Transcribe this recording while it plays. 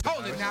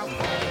out.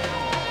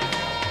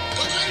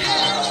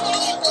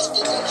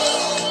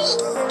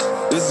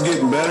 This is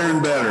getting better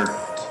and better.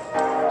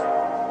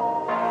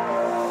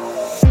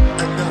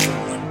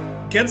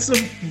 Get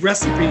some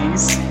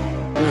recipes.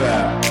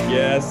 Yeah.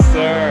 Yes,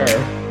 sir.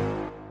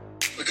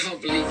 I can't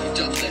believe you've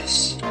done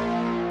this.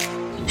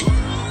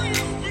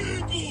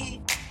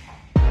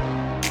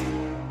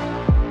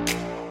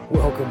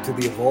 Welcome to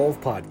the Evolve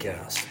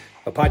Podcast,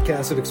 a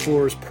podcast that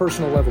explores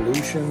personal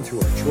evolution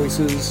through our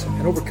choices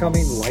and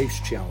overcoming life's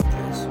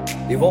challenges.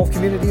 The Evolve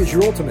community is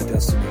your ultimate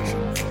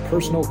destination for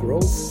personal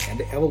growth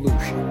and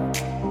evolution.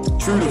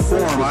 True to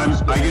form,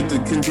 I get to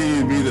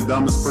continue to be the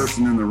dumbest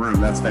person in the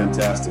room. That's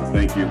fantastic.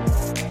 Thank you.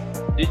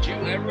 Did you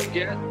ever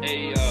get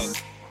a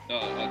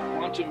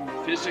quantum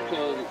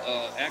physical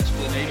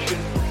explanation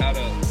for how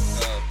to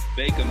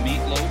bake a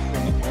meatloaf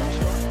from a corn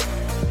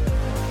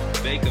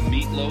starch? Bake a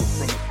meatloaf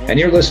from a corn And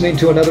you're listening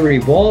to another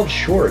Evolve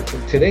Short.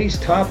 Today's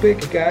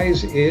topic,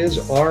 guys,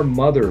 is our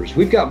mothers.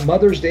 We've got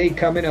Mother's Day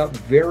coming up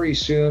very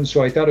soon,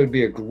 so I thought it would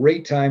be a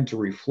great time to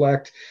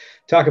reflect,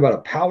 talk about a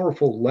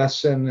powerful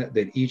lesson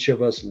that each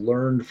of us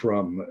learned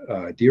from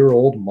dear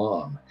old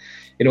mom.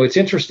 You know, it's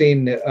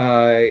interesting,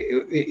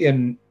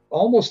 in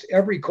almost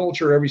every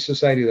culture, every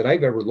society that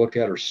I've ever looked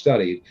at or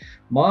studied,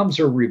 moms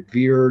are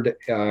revered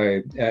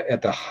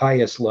at the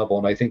highest level,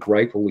 and I think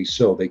rightfully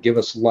so. They give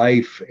us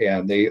life,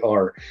 and they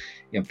are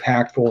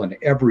impactful in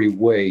every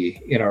way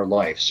in our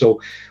life.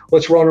 So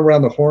let's run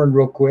around the horn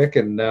real quick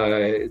and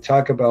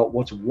talk about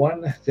what's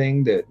one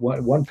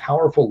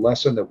powerful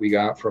lesson that we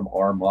got from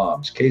our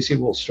moms. Casey,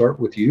 we'll start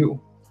with you.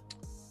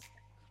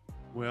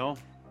 Well,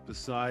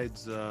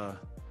 besides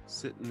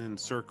sitting in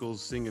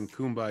circles singing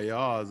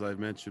Kumbaya, as I've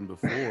mentioned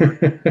before, in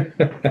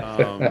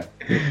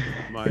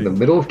the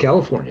middle of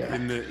California,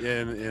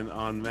 in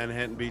on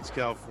Manhattan Beach,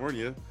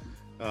 California,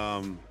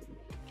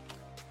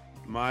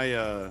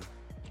 my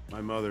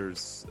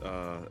mother's,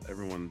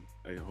 everyone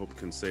I hope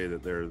can say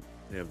that they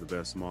have the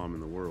best mom in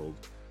the world,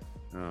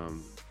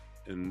 and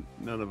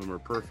none of them are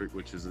perfect,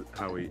 which is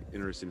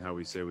interesting how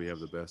we say we have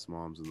the best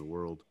moms in the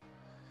world.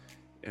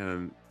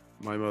 And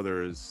my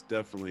mother is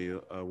definitely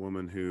a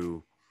woman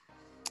who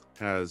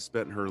has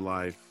spent her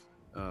life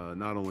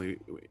not only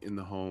in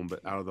the home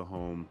but out of the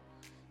home,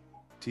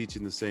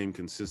 teaching the same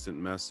consistent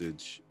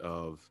message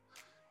of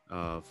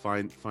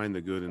find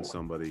the good in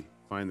somebody,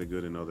 find the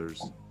good in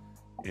others,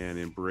 and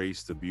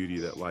embrace the beauty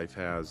that life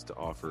has to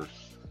offer.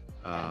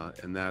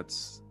 And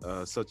that's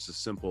such a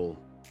simple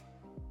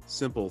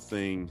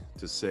thing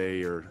to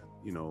say, or,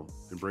 you know,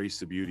 embrace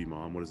the beauty,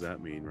 Mom. What does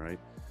that mean, right?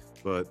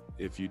 But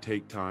if you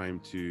take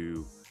time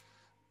to,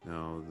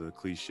 the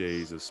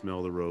cliches of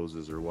smell the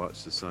roses or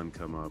watch the sun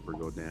come up or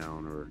go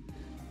down, or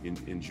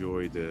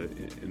enjoy the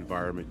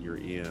environment you're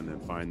in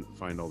and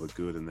find all the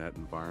good in that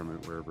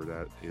environment, wherever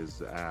that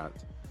is at.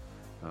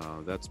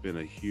 That's been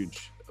a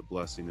huge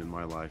blessing in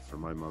my life for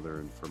my mother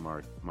and for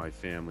my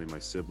family, my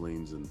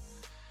siblings. And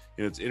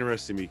it's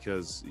interesting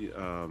because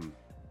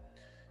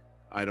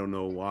I don't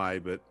know why,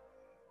 but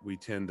we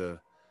tend to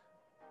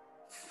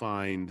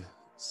find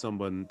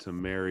someone to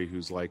marry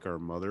who's like our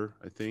mother,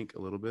 I think, a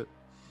little bit.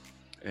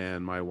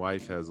 And my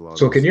wife has a lot.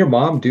 So can your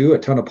mom do a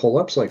ton of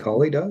pull-ups like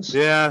Holly does?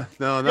 Yeah,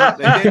 they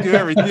can't do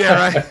everything.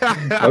 Yeah, right.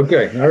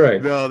 Okay, all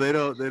right. No, they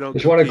don't.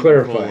 Just want to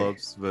clarify.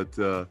 Pull-ups, but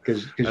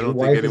because I your don't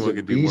wife think anyone is a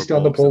can do beast more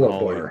on the pull-ups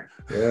pull-up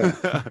than bar. Yeah,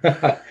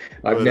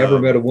 I've But, never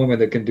met a woman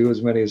that can do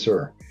as many as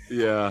her.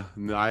 Yeah,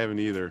 no, I haven't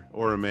either,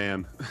 or a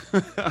man.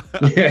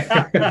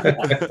 Yeah,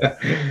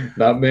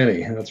 not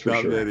many. That's for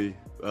Not sure. many.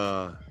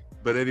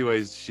 But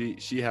anyways,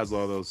 she has a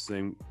lot of those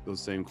same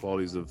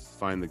qualities of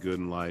find the good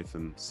in life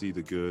and see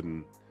the good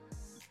and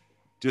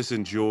just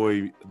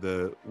enjoy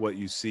what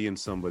you see in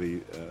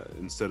somebody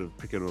instead of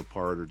picking them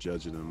apart or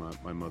judging them.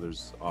 My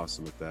mother's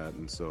awesome at that,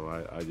 and so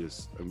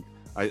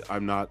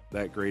I'm not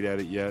that great at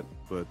it yet,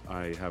 but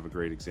I have a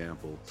great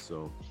example.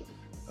 So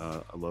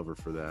I love her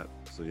for that.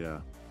 So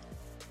yeah.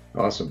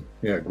 Awesome.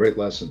 Yeah, great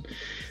lesson.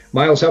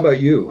 Miles, how about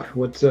you?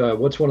 What's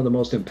one of the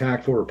most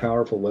impactful or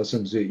powerful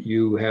lessons that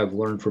you have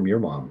learned from your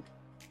mom?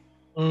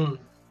 You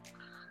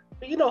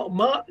know,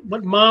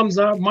 what moms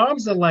are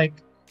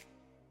like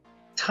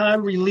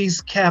time release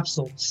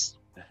capsules.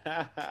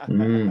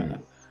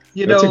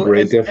 You That's know, a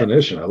great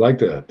definition. I like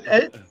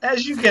that.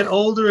 As you get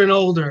older and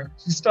older,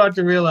 you start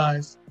to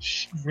realize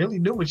she really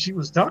knew what she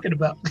was talking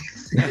about.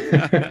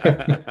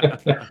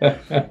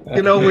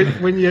 You know,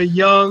 when you're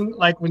young,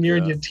 like when you're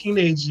in your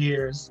teenage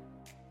years,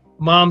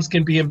 moms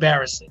can be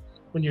embarrassing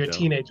when you're a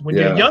teenager. When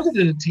you're younger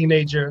than a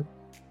teenager,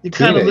 you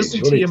kind of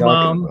listen to your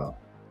mom. About?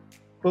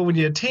 But when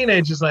you're a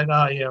teenager, it's like,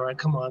 oh, yeah, right,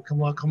 come on.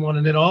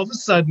 And then all of a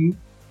sudden,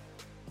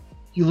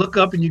 you look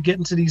up and you get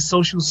into these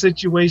social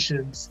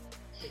situations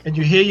and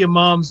you hear your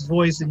mom's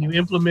voice and you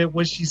implement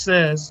what she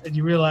says and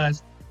you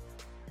realize,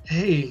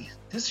 hey,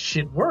 this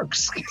shit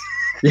works.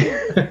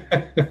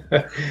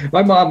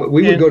 My mom,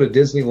 we would go to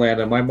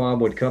Disneyland and my mom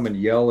would come and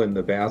yell in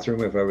the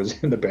bathroom if I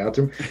was in the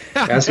bathroom,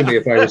 asking me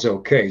if I was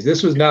okay.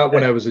 This was not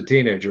when I was a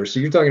teenager. So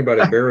you're talking about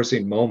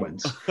embarrassing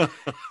moments. I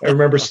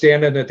remember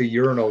standing at the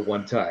urinal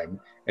one time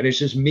and it's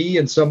just me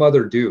and some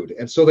other dude.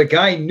 And so the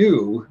guy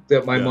knew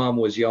that my Yeah. mom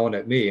was yelling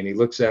at me, and he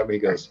looks at me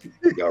and goes,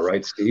 "You all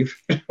right, Steve?"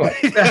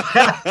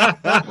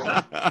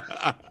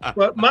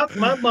 But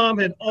my mom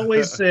had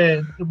always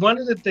said one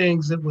of the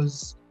things that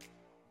was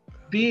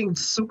being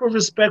super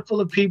respectful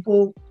of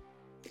people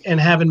and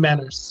having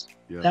manners.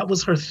 Yeah. That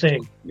was her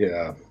thing.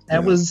 Yeah.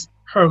 That was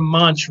her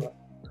mantra.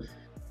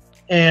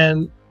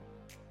 And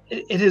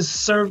it has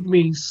served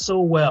me so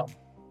well.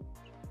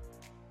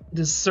 It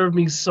has served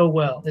me so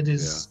well. It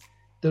is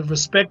the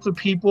respect for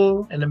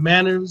people and the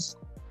manners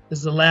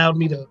has allowed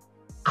me to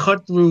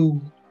cut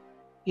through,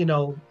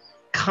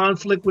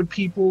 conflict with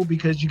people,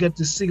 because you get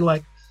to see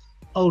like,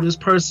 oh, this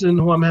person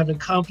who I'm having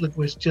conflict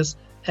with just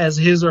has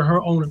his or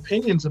her own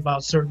opinions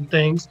about certain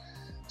things.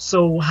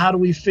 So how do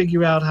we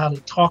figure out how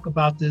to talk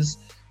about this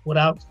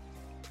without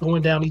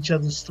going down each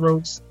other's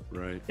throats?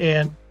 Right.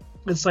 And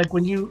it's like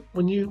when you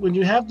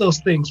have those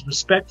things,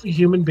 respect for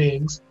human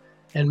beings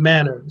and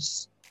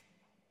manners,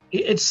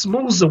 it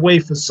smooths the way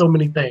for so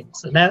many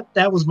things. And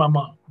that was my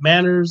mom,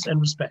 manners and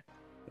respect.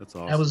 That's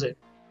awesome. That was it.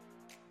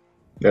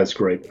 That's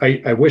great.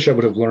 I wish I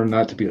would have learned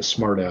not to be a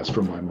smartass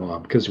from my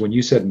mom, because when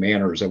you said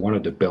manners, I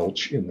wanted to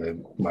belch in the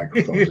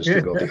microphone just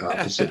to go the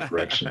opposite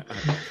direction.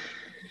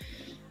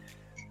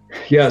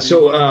 Yeah.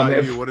 So,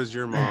 what has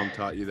your mom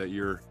taught you that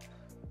you're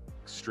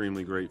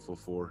extremely grateful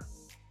for?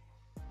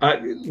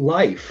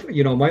 Life.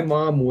 My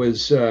mom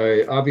was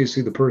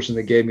obviously the person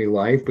that gave me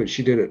life, but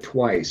she did it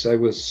twice. I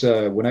was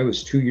when I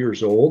was 2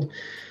 years old,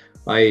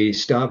 I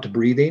stopped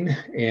breathing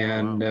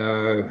and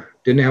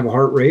didn't have a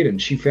heart rate,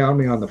 and she found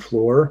me on the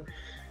floor,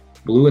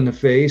 blue in the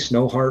face,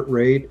 no heart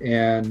rate,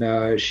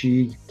 and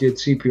she did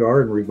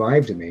CPR and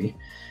revived me.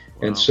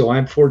 Wow. And so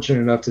I'm fortunate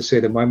enough to say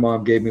that my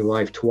mom gave me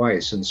life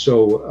twice. And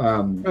so,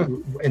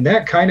 and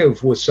that kind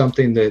of was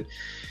something that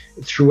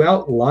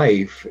throughout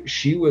life,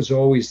 she was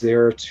always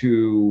there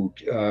to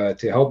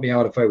help me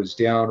out if I was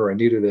down or I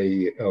needed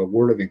a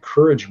word of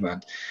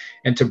encouragement,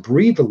 and to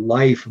breathe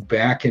life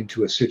back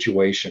into a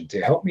situation,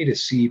 to help me to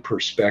see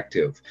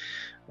perspective.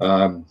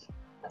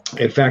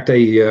 In fact,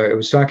 I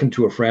was talking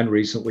to a friend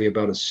recently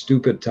about a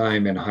stupid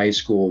time in high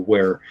school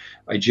where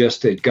I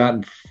just had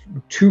gotten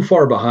too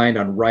far behind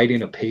on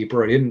writing a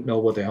paper. I didn't know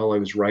what the hell I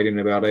was writing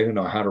about. I didn't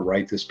know how to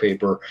write this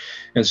paper.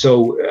 And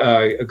so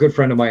a good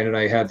friend of mine and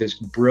I had this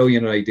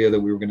brilliant idea that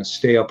we were going to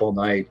stay up all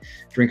night,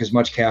 drink as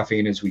much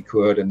caffeine as we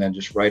could, and then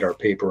just write our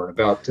paper. And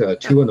about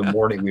 2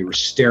 a.m, we were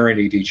staring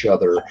at each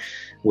other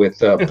with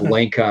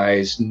blank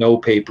eyes, no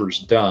papers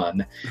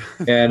done.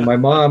 And my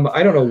mom,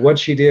 I don't know what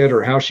she did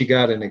or how she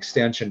got an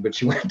extension, but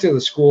she went to the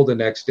school the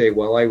next day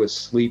while I was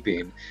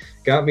sleeping,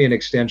 got me an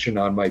extension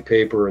on my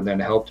paper, and then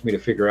helped me to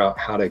figure out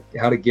how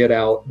to get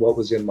out what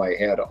was in my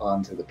head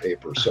onto the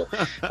paper. So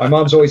my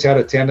mom's always had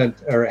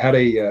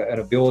an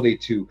ability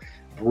to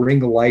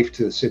bring life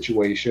to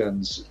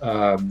situations,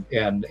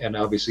 and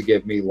obviously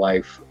gave me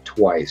life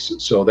twice.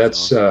 So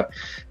that's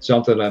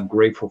something I'm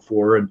grateful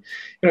for. And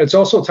it's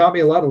also taught me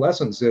a lot of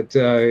lessons that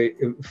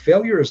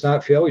failure is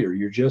not failure.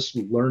 You're just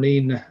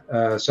learning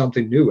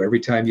something new every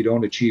time you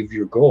don't achieve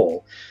your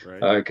goal.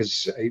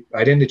 Because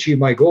I didn't achieve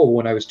my goal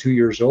when I was 2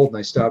 years old and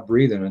I stopped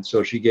breathing. And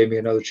so she gave me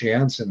another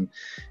chance. And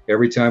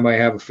every time I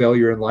have a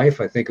failure in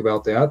life, I think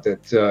about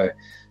that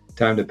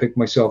time to pick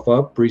myself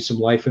up, breathe some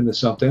life into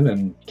something,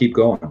 and keep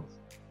going.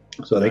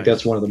 So I think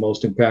that's one of the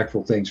most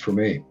impactful things for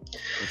me.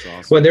 That's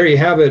awesome. Well, there you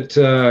have it,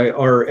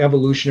 our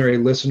evolutionary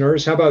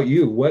listeners. How about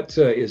you? What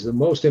is the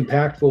most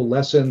impactful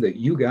lesson that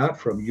you got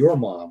from your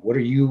mom? What are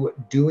you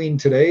doing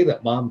today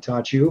that mom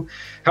taught you?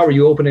 How are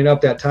you opening up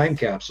that time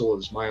capsule,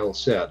 as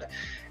Miles said?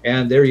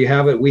 And there you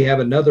have it. We have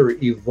another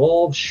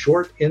Evolve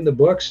short in the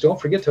books. Don't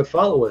forget to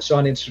follow us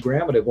on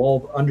Instagram at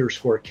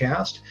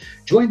evolve_cast.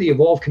 Join the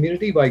Evolve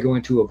community by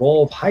going to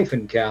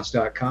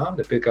evolve-cast.com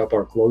to pick up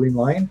our clothing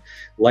line.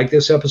 Like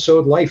this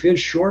episode, life is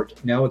short.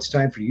 Now it's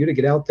time for you to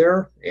get out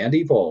there and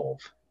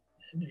evolve.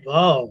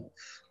 Evolve.